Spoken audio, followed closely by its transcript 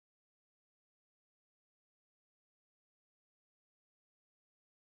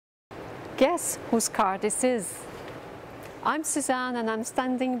Guess whose car this is? I'm Suzanne and I'm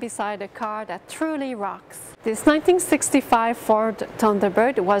standing beside a car that truly rocks. This 1965 Ford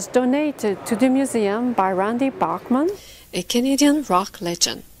Thunderbird was donated to the museum by Randy Bachman, a Canadian rock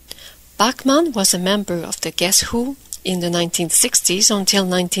legend. Bachman was a member of the Guess Who in the 1960s until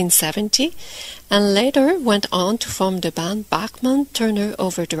 1970 and later went on to form the band Bachman-Turner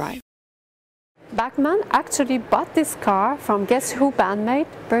Overdrive. Bachman actually bought this car from Guess Who bandmate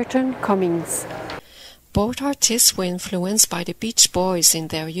Burton Cummings. Both artists were influenced by the Beach Boys in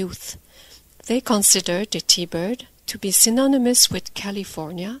their youth. They considered the T-Bird to be synonymous with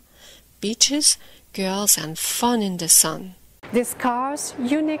California, beaches, girls, and fun in the sun. This car's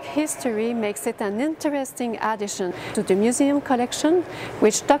unique history makes it an interesting addition to the museum collection,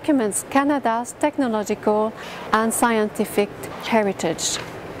 which documents Canada's technological and scientific heritage.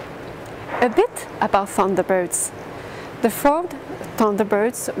 A bit about Thunderbirds. The Ford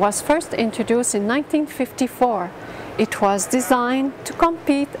Thunderbird was first introduced in 1954. It was designed to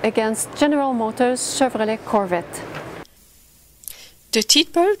compete against General Motors' Chevrolet Corvette. The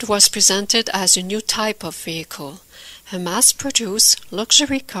T-Bird was presented as a new type of vehicle, a mass-produced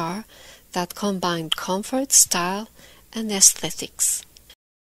luxury car that combined comfort, style, and aesthetics.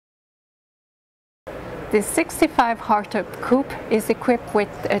 The 65 hardtop coupe is equipped with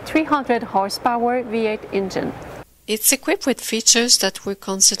a 300 horsepower V8 engine. It's equipped with features that were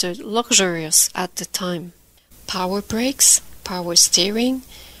considered luxurious at the time. Power brakes, power steering,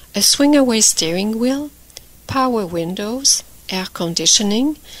 a swing-away steering wheel, power windows, air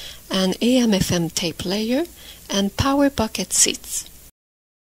conditioning, an AM/FM tape player, and power bucket seats.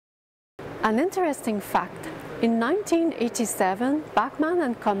 An interesting fact, in 1987, Bachman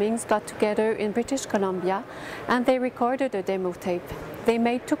and Cummings got together in British Columbia and they recorded a demo tape. They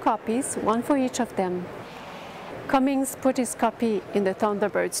made 2 copies, one for each of them. Cummings put his copy in the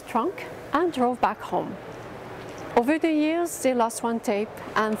Thunderbird's trunk and drove back home. Over the years, they lost one tape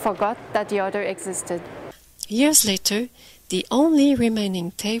and forgot that the other existed. Years later, the only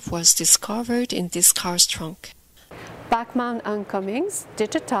remaining tape was discovered in this car's trunk. Bachman and Cummings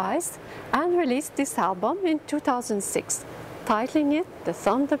digitized and released this album in 2006, titling it The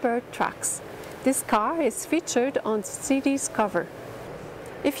Thunderbird Tracks. This car is featured on the CD's cover.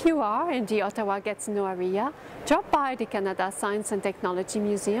 If you are in the Ottawa-Gatineau area, drop by the Canada Science and Technology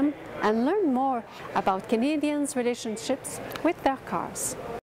Museum and learn more about Canadians' relationships with their cars.